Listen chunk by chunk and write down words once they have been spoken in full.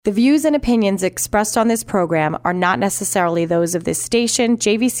The views and opinions expressed on this program are not necessarily those of this station,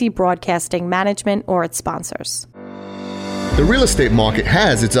 JVC Broadcasting Management, or its sponsors. The real estate market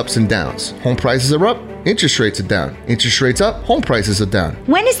has its ups and downs. Home prices are up, interest rates are down. Interest rates up, home prices are down.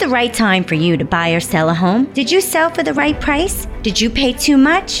 When is the right time for you to buy or sell a home? Did you sell for the right price? Did you pay too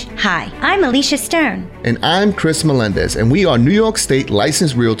much? Hi, I'm Alicia Stern. And I'm Chris Melendez, and we are New York State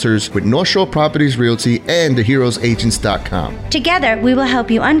licensed realtors with North Shore Properties Realty and theheroesagents.com. Together, we will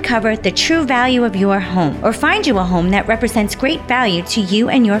help you uncover the true value of your home or find you a home that represents great value to you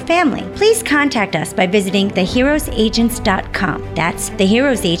and your family. Please contact us by visiting theheroesagents.com. That's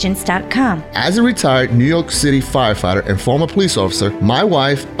theheroesagents.com. As a retired New York City firefighter and former police officer, my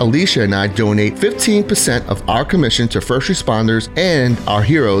wife, Alicia, and I donate 15% of our commission to first responders and our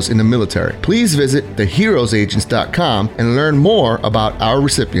heroes in the military. Please visit theheroesagents.com and learn more about our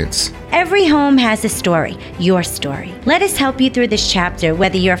recipients. Every home has a story, your story. Let us help you through this chapter,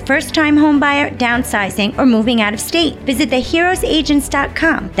 whether you're a first-time home buyer, downsizing, or moving out of state. Visit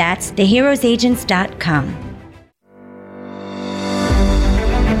theheroesagents.com. That's theheroesagents.com.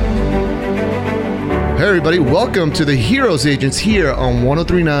 Hey everybody, welcome to the Heroes Agents here on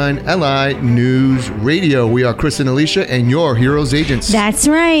 103.9 LI News Radio. We are Cris and Alysia and your Heroes Agents. That's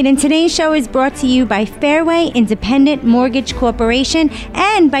right, and today's show is brought to you by Fairway Independent Mortgage Corporation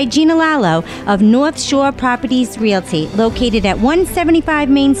and by Gina Lallo of North Shore Properties Realty, located at 175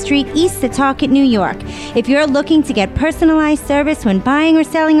 Main Street, East Setauket, New York. If you're looking to get personalized service when buying or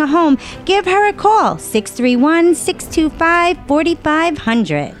selling a home, give her a call,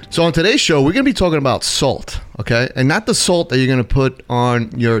 631-625-4500. So on today's show, we're going to be talking about salt, okay? And not the salt that you're going to put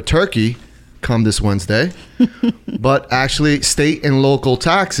on your turkey come this Wednesday, but actually state and local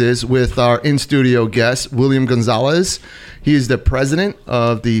taxes with our in-studio guest, William Gonzalez. He is the president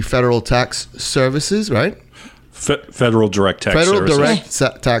of the Federal Tax Services, right? Federal Direct Tax Services. Federal Direct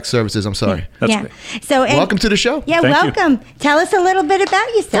Tax Services, I'm sorry. That's great. So, welcome to the show. Yeah, Thank welcome. You. Tell us a little bit about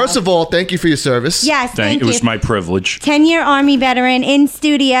yourself. First of all, thank you for your service. Yes, thank you. It was my privilege. 10-year Army veteran in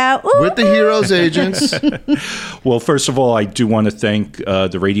studio. Ooh. With the Heroes Agents. Well, first of all, I do want to thank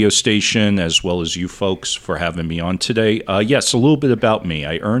the radio station as well as you folks for having me on today. Yes, a little bit about me.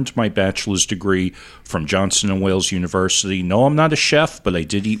 I earned my bachelor's degree from Johnson & Wales University. No, I'm not a chef, but I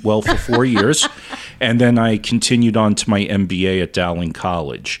did eat well for 4 years. And then I continued on to my MBA at Dowling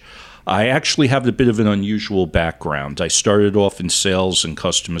College. I actually have a bit of an unusual background. I started off in sales and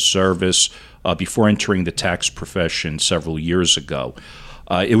customer service before entering the tax profession several years ago.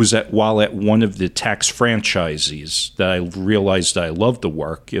 It was while at one of the tax franchisees that I realized that I loved the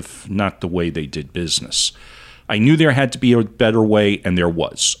work, if not the way they did business. I knew there had to be a better way, and there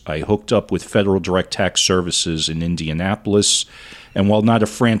was. I hooked up with Federal Direct Tax Services in Indianapolis, and while not a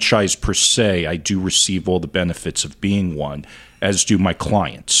franchise per se, I do receive all the benefits of being one, as do my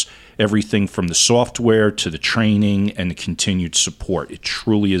clients. Everything from the software to the training and the continued support. It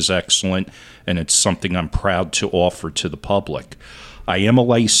truly is excellent, and it's something I'm proud to offer to the public. I am a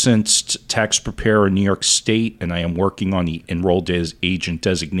licensed tax preparer in New York State, and I am working on the enrolled agent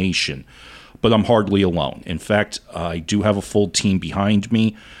designation. But I'm hardly alone. In fact, I do have a full team behind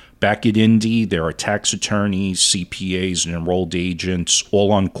me. Back at Indy, there are tax attorneys, CPAs, and enrolled agents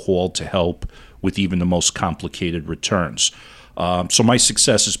all on call to help with even the most complicated returns. So my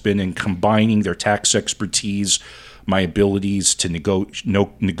success has been in combining their tax expertise, my abilities to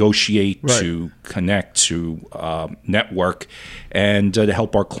negotiate, right, to connect, to network, and to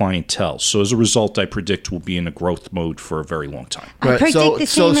help our clientele. So as a result, I predict we'll be in a growth mode for a very long time. Right.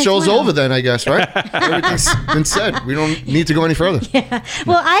 So show's over then, I guess, right? Everything's been said. We don't need to go any further. Yeah.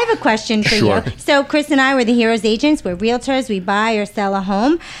 Well, I have a question for you. So Chris and I were the Heroes Agents. We're realtors. We buy or sell a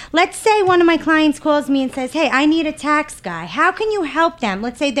home. Let's say one of my clients calls me and says, hey, I need a tax guy. How can you help them?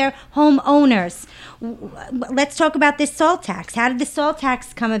 Let's say they're homeowners. Let's talk about this SALT tax. How did the SALT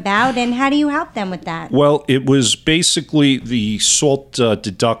tax come about, and how do you help them with that? Well, it was basically the SALT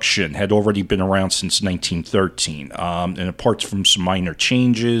deduction had already been around since 1913. And apart from some minor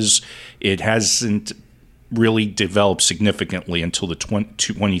changes, it hasn't really developed significantly until the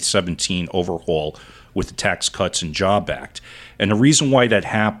 2017 overhaul with the Tax Cuts and Job Act. And the reason why that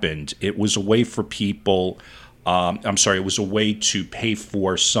happened, it was a way for people, it was a way to pay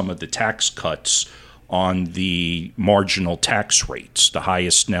for some of the tax cuts on the marginal tax rates, the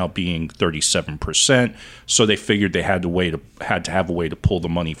highest now being 37%. So they figured they had to have a way to pull the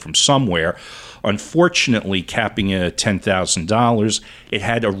money from somewhere. Unfortunately, capping it at $10,000, it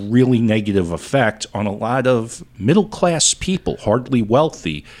had a really negative effect on a lot of middle-class people, hardly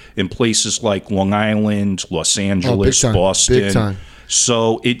wealthy, in places like Long Island, Los Angeles, Boston. Big time.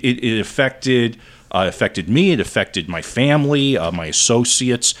 So it affected affected me. It affected my family, my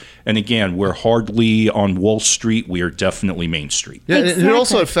associates. And again, we're hardly on Wall Street. We are definitely Main Street. Yeah, Exactly. it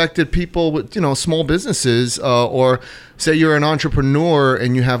also affected people with, small businesses, or say you're an entrepreneur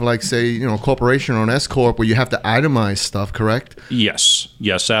and you have like, say, a corporation or an S Corp where you have to itemize stuff, correct? Yes,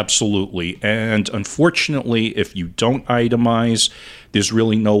 absolutely. And unfortunately, if you don't itemize, there's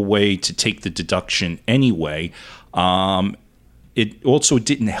really no way to take the deduction anyway. It also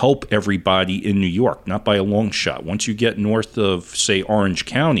didn't help everybody in New York, not by a long shot. Once you get north of, say, Orange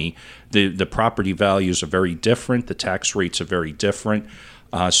County, the property values are very different. The tax rates are very different.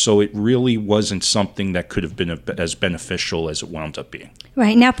 So it really wasn't something that could have been as beneficial as it wound up being.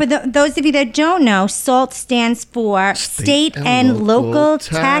 Right. Now, for those of you that don't know, SALT stands for State and Local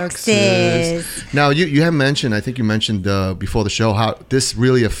Taxes. Now, you have mentioned, I think you mentioned before the show, how this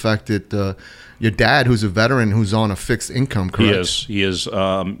really affected your dad, who's a veteran, who's on a fixed income, correct? He is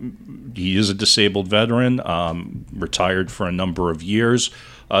a disabled veteran, retired for a number of years.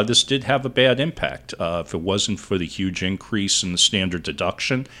 This did have a bad impact. If it wasn't for the huge increase in the standard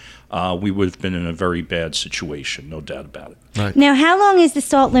deduction, we would have been in a very bad situation, no doubt about it. Right. Now, how long is the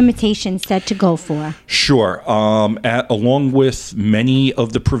SALT limitation set to go for? Sure. Along with many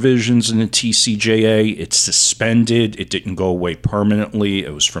of the provisions in the TCJA, it's suspended. It didn't go away permanently.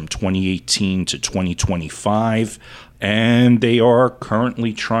 It was from 2018 to 2025, and they are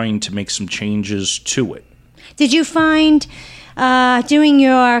currently trying to make some changes to it. Did you find doing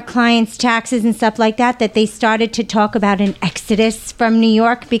your clients' taxes and stuff like that they started to talk about an exodus from New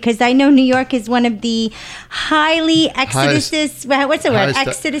York? Because I know New York is one of the highly exodus. What's the word?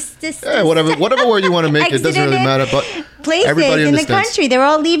 Exodus. Yeah, whatever word you want to make, it doesn't really matter. But places everybody in the understands. country, they're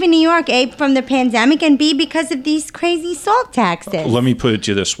all leaving New York, A, from the pandemic, and B, because of these crazy SALT taxes. Let me put it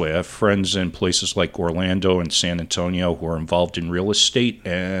to you this way. I have friends in places like Orlando and San Antonio who are involved in real estate,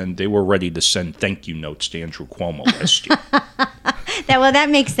 and they were ready to send thank you notes to Andrew Cuomo last year. That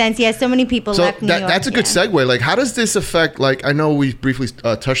makes sense. Yeah, so many people left New York. That's a good segue. Like, how does this affect, like, I know we briefly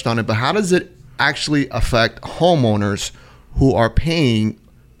touched on it, but how does it actually affect homeowners who are paying,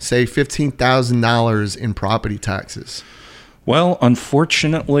 say, $15,000 in property taxes? Well,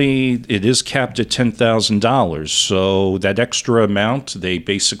 unfortunately, it is capped at $10,000. So that extra amount, they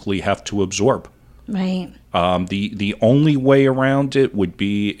basically have to absorb. Right. The only way around it would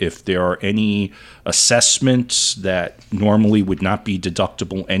be if there are any assessments that normally would not be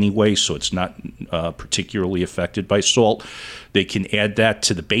deductible anyway, so it's not particularly affected by SALT. They can add that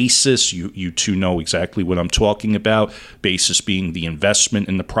to the basis. You two know exactly what I'm talking about. Basis being the investment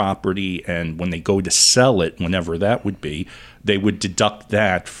in the property, and when they go to sell it, whenever that would be, they would deduct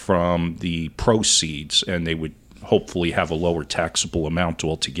that from the proceeds, and they would hopefully have a lower taxable amount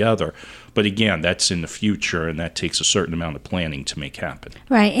altogether. But again, that's in the future, and that takes a certain amount of planning to make happen.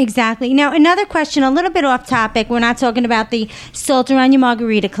 Right, exactly. Now, another question, a little bit off topic. We're not talking about the salt around your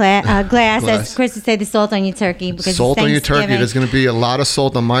margarita glass, as Chris would say, the salt on your turkey. Because salt on your turkey. There's going to be a lot of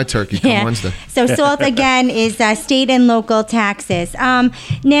salt on my turkey come Wednesday. So SALT, again, is state and local taxes.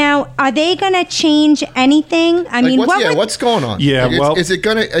 Now, are they going to change anything? I mean, what's going on? Yeah, like,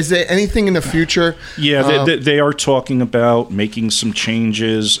 is there anything in the future? Yeah, they are talking about making some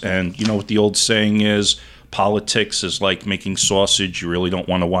changes, and you know what the old saying is, politics is like making sausage. You really don't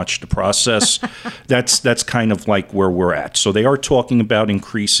want to watch the process. That's kind of like where we're at. So they are talking about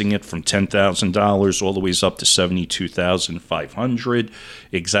increasing it from $10,000 all the way up to $72,500.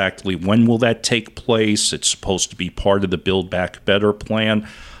 Exactly when will that take place? It's supposed to be part of the Build Back Better plan.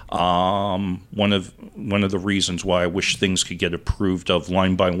 One of the reasons why I wish things could get approved of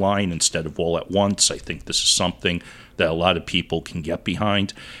line by line instead of all at once. I think this is something that a lot of people can get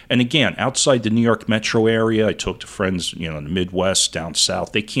behind. And again, outside the New York metro area, I talked to friends, in the Midwest, down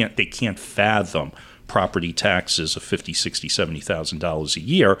south. They can't fathom property taxes of $50,000, $60,000, $70,000 a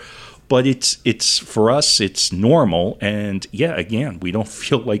year. But it's for us, it's normal. And yeah, again, we don't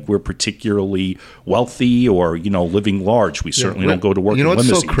feel like we're particularly wealthy or, living large. We certainly don't go to work in limousines.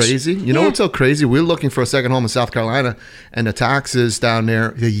 You know what's so crazy? What's so crazy? We're looking for a second home in South Carolina, and the taxes down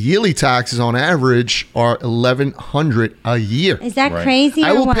there, the yearly taxes on average are $1,100 a year. Is that crazy?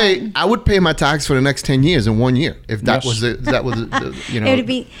 I would pay my tax for the next 10 years in 1 year if that was it would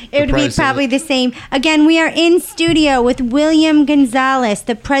be probably the same. Again, we are in studio with William Gonzalez,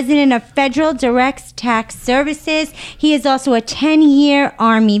 the president of Federal Direct Tax Services. He is also a 10-year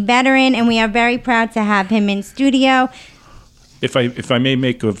Army veteran, and we are very proud to have him in studio. If I may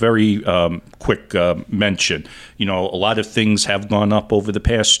make a very quick mention, a lot of things have gone up over the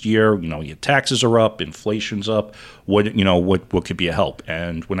past year. Your taxes are up, inflation's up. What could be a help?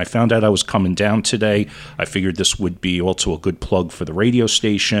 And when I found out I was coming down today, I figured this would be also a good plug for the radio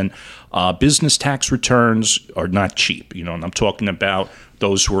station. Business tax returns are not cheap, and I'm talking about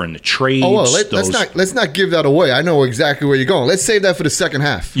those who are in the trades. Oh, well, let's not give that away. I know exactly where you're going. Let's save that for the second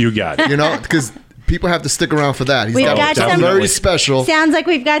half. You got it. Because people have to stick around for that. We've got some very special. Sounds like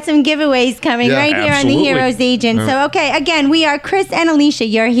we've got some giveaways coming right here on the Heroes Agents. So, okay, again, we are Cris and Alysia,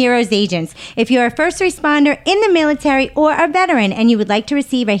 your Heroes Agents. If you're a first responder in the military or a veteran and you would like to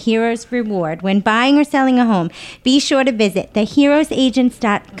receive a Heroes reward when buying or selling a home, be sure to visit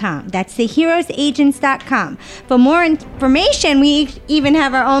theheroesagents.com. That's theheroesagents.com. For more information, we even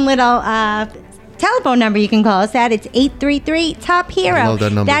have our own little telephone number you can call us at. It's 833-TOP-HERO. I love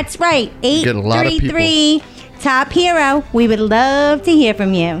that number. That's right, 833-TOP-HERO. We would love to hear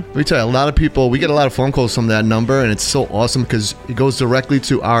from you. Let me tell you, a lot of people, we get a lot of phone calls from that number, and it's so awesome because it goes directly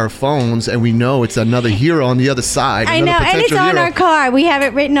to our phones, and we know it's another hero on the other side. I know, and it's on our car. We have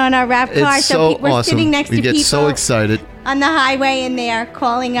it written on our wrap car, it's so we're awesome. sitting next to people. We get so excited. On the highway, and they are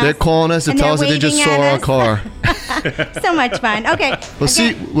calling us. They're calling us to tell us that they just saw our car. So much fun. Okay.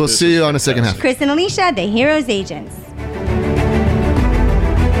 We'll see you on the second half. Cris and Alysia, the Heroes Agents.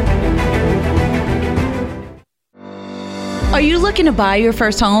 Are you looking to buy your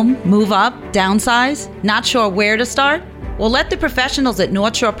first home, move up, downsize? Not sure where to start? Well, let the professionals at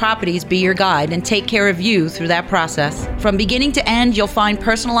North Shore Properties be your guide and take care of you through that process. From beginning to end, you'll find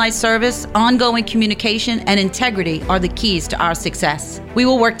personalized service, ongoing communication, and integrity are the keys to our success. We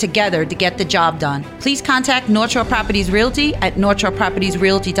will work together to get the job done. Please contact North Shore Properties Realty at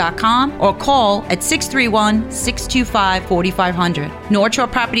northshorepropertiesrealty.com or call at 631-625-4500. North Shore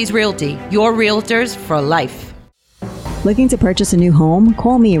Properties Realty, your realtors for life. Looking to purchase a new home?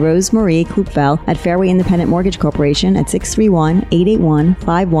 Call me, Rose Marie Klupfel, at Fairway Independent Mortgage Corporation at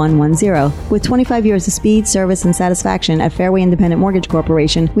 631-881-5110. With 25 years of speed, service, and satisfaction at Fairway Independent Mortgage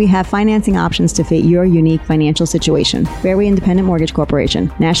Corporation, we have financing options to fit your unique financial situation. Fairway Independent Mortgage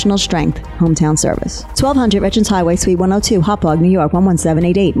Corporation. National strength. Hometown service. 1200 Veterans Highway, Suite 102, Hauppauge, New York,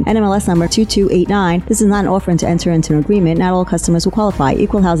 11788. NMLS number 2289. This is not an offer to enter into an agreement. Not all customers will qualify.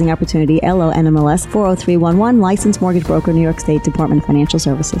 Equal Housing Opportunity, LO NMLS 40311. Licensed mortgage broker, New York State Department of Financial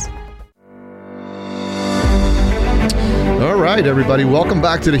Services. All right, everybody. Welcome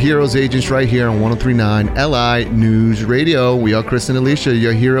back to the Heroes Agents right here on 103.9 LI News Radio. We are Cris and Alysia,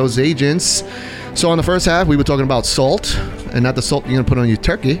 your Heroes Agents. So on the first half, we were talking about salt, and not the salt you're going to put on your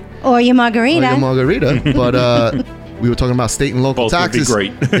turkey. Or your margarita. But we were talking about state and local taxes. Both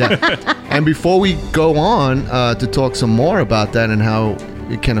would be great. Yeah. And before we go on to talk some more about that and how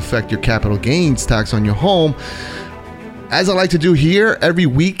it can affect your capital gains tax on your home, as I like to do here every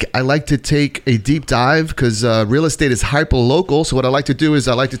week, I like to take a deep dive because real estate is hyper local. So what I like to do is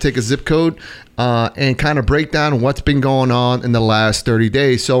I like to take a zip code and kind of break down what's been going on in the last 30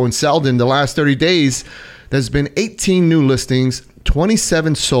 days. So in Selden, the last 30 days, there's been 18 new listings,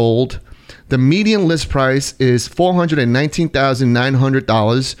 27 sold. The median list price is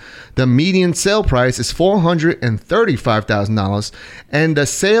 $419,900. The median sale price is $435,000. And the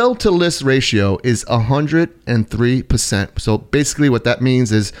sale to list ratio is 103%. So basically what that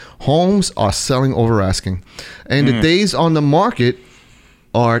means is homes are selling over asking. And the days on the market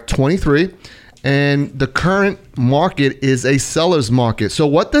are 23. And the current market is a seller's market. So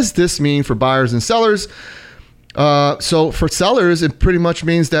what does this mean for buyers and sellers? So for sellers, it pretty much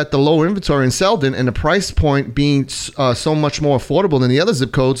means that the low inventory in Selden and the price point being so much more affordable than the other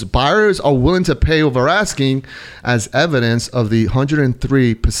zip codes, buyers are willing to pay over asking, as evidence of the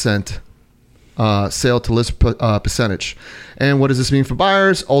 103% sale to list percentage. And what does this mean for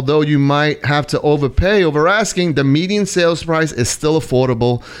buyers? Although you might have to overpay over asking, the median sales price is still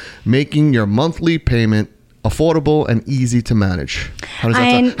affordable, making your monthly payment affordable and easy to manage.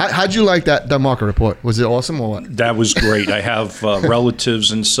 How'd you like that market report? Was it awesome or what? That was great. I have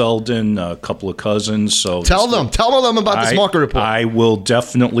relatives in Selden, a couple of cousins. So tell them about this market report. I will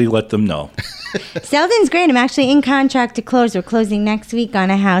definitely let them know. Selden's great. I'm actually in contract to close. We're closing next week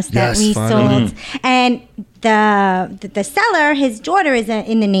on a house that we sold. And the seller, his daughter is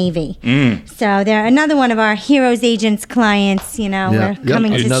in the Navy. So they're another one of our Heroes Agents clients. We're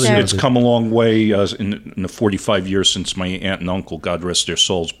coming to serve. It's come a long way in the 45 years since my aunt and uncle, God rest their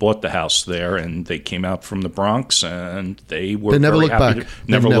souls, bought the house there, and they came out from the Bronx, and they were never very looked happy. back.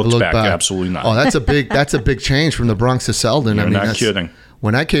 Never looked back. Absolutely not. Oh, that's a big change from the Bronx to Selden. You're not kidding.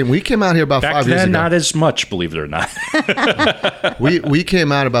 When we came out here about Back 5 years then, ago. not as much, believe it or not. We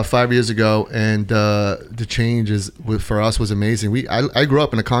came out about 5 years ago, and the changes for us was amazing. I grew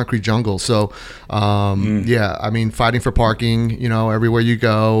up in a concrete jungle, so yeah, I mean, fighting for parking, everywhere you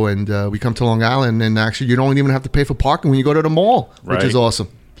go, and we come to Long Island, and actually, you don't even have to pay for parking when you go to the mall, which is awesome.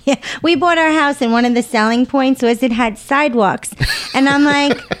 Yeah, we bought our house, and one of the selling points was it had sidewalks, and I'm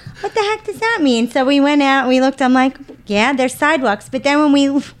like, what the heck does that mean? So we went out, and we looked. I'm like, yeah, there's sidewalks. But then when we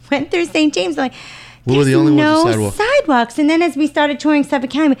went through St. James, I'm like, there's no sidewalks. And then as we started touring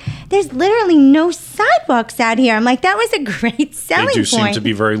Suffolk County, there's literally no sidewalks out here. I'm like, that was a great selling point. They do seem to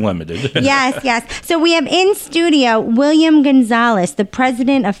be very limited. Yes. So we have in studio William Gonzalez, the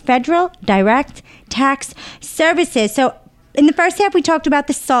president of Federal Direct Tax Services. So in the first half, we talked about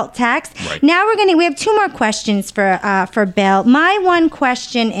the SALT tax. Right. Now we have two more questions for Bill. My one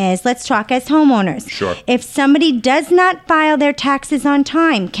question is, let's talk as homeowners. Sure. If somebody does not file their taxes on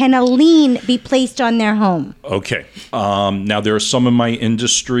time, can a lien be placed on their home? Okay. Now, there are some in my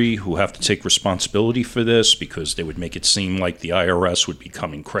industry who have to take responsibility for this because they would make it seem like the IRS would be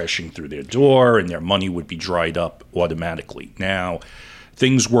coming crashing through their door and their money would be dried up automatically. Now,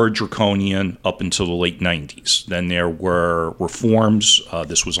 things were draconian up until the late 90s. Then there were reforms.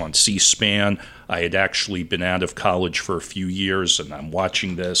 This was on C-SPAN. I had actually been out of college for a few years, and I'm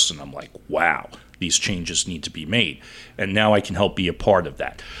watching this, and I'm like, wow, these changes need to be made. And now I can help be a part of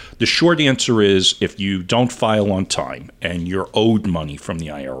that. The short answer is, if you don't file on time and you're owed money from the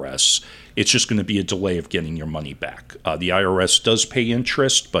IRS, it's just going to be a delay of getting your money back. The IRS does pay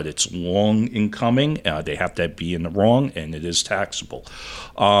interest, but it's long in coming. They have to be in the wrong, and it is taxable.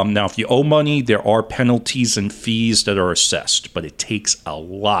 Now, if you owe money, there are penalties and fees that are assessed, but it takes a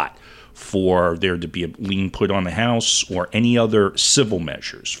lot for there to be a lien put on the house or any other civil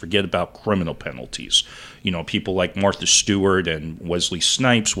measures. Forget about criminal penalties. People like Martha Stewart and Wesley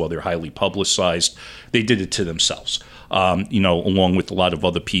Snipes, while they're highly publicized, they did it to themselves. Along with a lot of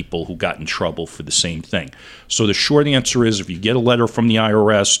other people who got in trouble for the same thing. So the short answer is, if you get a letter from the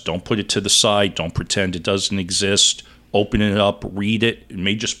IRS, don't put it to the side. Don't pretend it doesn't exist. Open it up, read it. It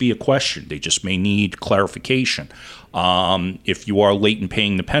may just be a question. They just may need clarification. If you are late in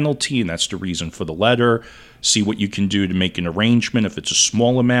paying the penalty, and that's the reason for the letter, see what you can do to make an arrangement. If it's a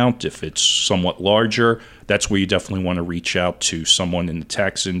small amount, if it's somewhat larger, that's where you definitely want to reach out to someone in the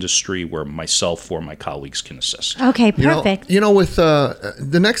tax industry where myself or my colleagues can assist. Okay, perfect. With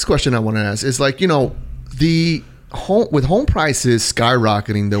the next question I want to ask is with home prices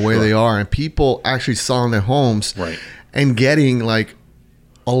skyrocketing the way they are, and people actually selling their homes and getting a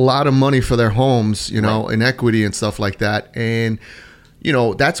lot of money for their homes, in equity and stuff like that. And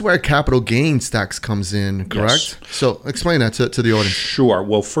that's where capital gains tax comes in, correct? Yes. So explain that to the audience. Sure.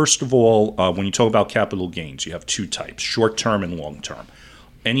 Well, first of all, when you talk about capital gains, you have two types, short-term and long-term.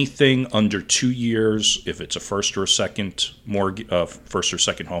 Anything under 2 years, if it's a first or second home,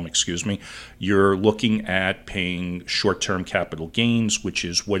 you're looking at paying short-term capital gains, which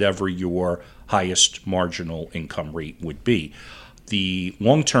is whatever your highest marginal income rate would be. The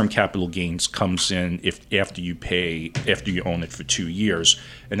long-term capital gains comes in after you own it for 2 years,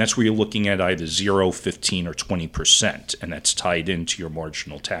 and that's where you're looking at either 0, 15, or 20%, and that's tied into your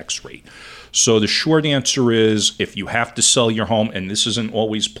marginal tax rate. So the short answer is, if you have to sell your home, and this isn't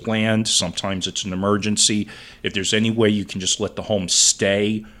always planned, sometimes it's an emergency, if there's any way you can just let the home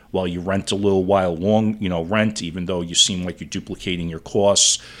stay while you rent a little while rent, even though you seem like you're duplicating your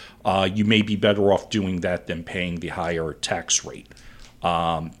costs, you may be better off doing that than paying the higher tax rate.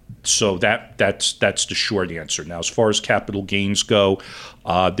 So that's the short answer. Now, as far as capital gains go,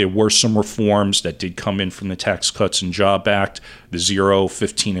 there were some reforms that did come in from the Tax Cuts and Job Act, the 0,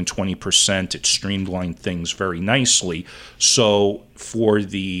 15, and 20%. It streamlined things very nicely. So for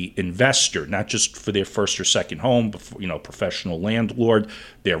the investor, not just for their first or second home, but for, professional landlord,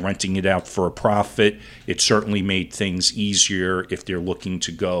 they're renting it out for a profit. It certainly made things easier if they're looking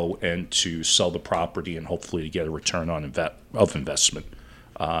to go and to sell the property and hopefully to get a return on investment.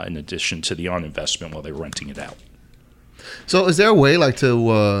 In addition to the on-investment while they're renting it out. So is there a way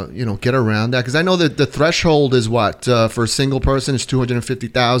to get around that? Because I know that the threshold is what for a single person is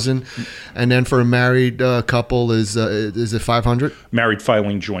 $250,000, and then for a married couple is it $500? Married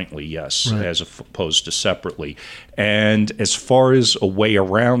filing jointly, yes, right, as opposed to separately. And as far as a way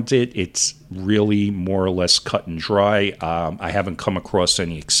around it, it's really more or less cut and dry. I haven't come across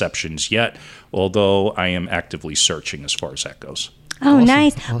any exceptions yet, although I am actively searching as far as that goes. Oh, Awesome.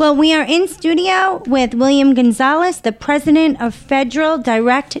 nice. Awesome. Well, we are in studio with William Gonzalez, the president of Federal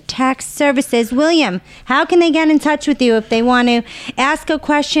Direct Tax Services. William, how can they get in touch with you if they want to ask a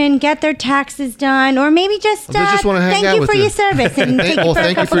question, get their taxes done, or maybe just, They just want to hang thank out you with for you. your service and take you for a Thank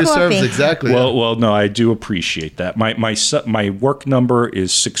you cup for of your coffee? service. Exactly. Well, no, I do appreciate that. My work number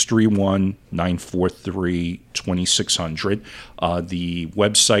is 631-943-2600. The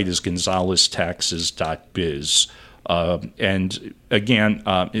website is gonzaleztaxes.biz. And again,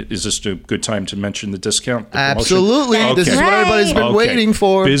 is this a good time to mention the discount? The promotion? Absolutely. This is Okay. what everybody's been Okay. waiting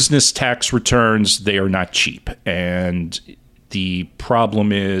for. Business tax returns, they are not cheap. And the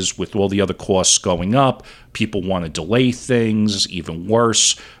problem is with all the other costs going up, people want to delay things. Even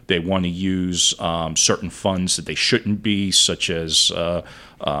worse, they want to use certain funds that they shouldn't be, such as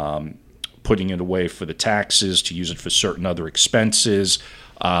putting it away for the taxes, to use it for certain other expenses.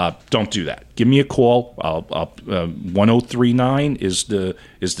 Don't do that. Give me a call. 1039 is the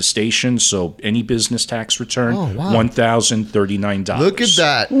station. So any business tax return, $1,039. Look at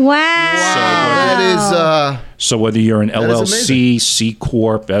that. Wow. That is So whether you're an is LLC, C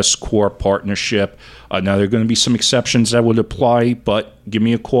Corp, S Corp, partnership, now there are going to be some exceptions that would apply, but give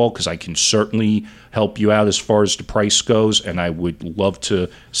me a call because I can certainly help you out as far as the price goes, and I would love to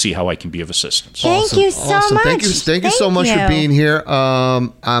see how I can be of assistance. Thank you so much. Thank you so much for being here.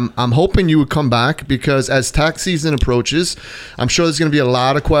 I'm hoping you would come back because as tax season approaches, I'm sure there's going to be a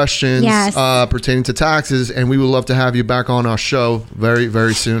lot of questions pertaining to taxes, and we would love to have you back on our show very,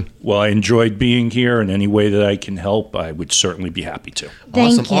 very soon. Well, I enjoyed being here, and any way that I can help, I would certainly be happy to.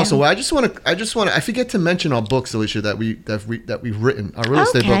 Thank you. Awesome. Well, I forget to mention our books, Alicia, that we've written, our real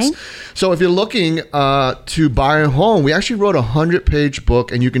estate books. So if you're looking to buy a home, we actually wrote a 100-page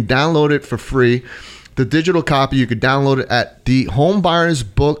book, and you can download it for free. The digital copy, you could download it at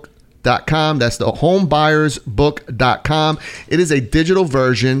thehomebuyersbook.com. That's the homebuyersbook.com. It is a digital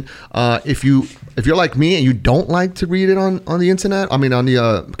version. If you're like me and you don't like to read it on the internet, on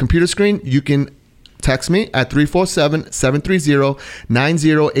the computer screen, you can text me at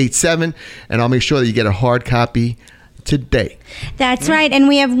 347-730-9087, and I'll make sure that you get a hard copy today. That's right. And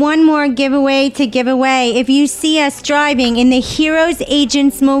we have one more giveaway to give away. If you see us driving in the Heroes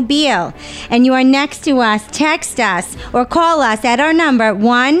Agents Mobile and you are next to us, text us or call us at our number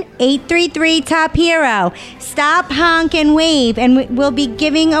 1-833-TOP-HERO. Stop, honk, and wave, and we'll be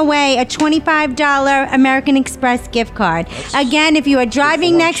giving away a $25 American Express gift card. Again, if you are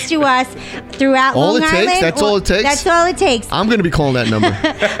driving next to us throughout Long Island. That's all it takes? That's all it takes. I'm going to be calling that number.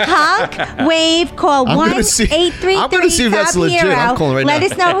 Honk, wave, call 1-833-TOP-HERO. I'm going to see if that's legit. I'm calling right now. Let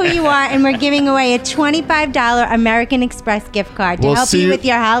us know who you are, and we're giving away a $25 American Express gift card to help you with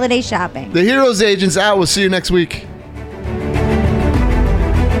your holiday shopping. The Heroes Agents out. We'll see you next week.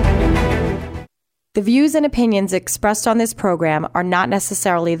 The views and opinions expressed on this program are not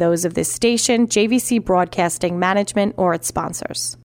necessarily those of this station, JVC Broadcasting Management, or its sponsors.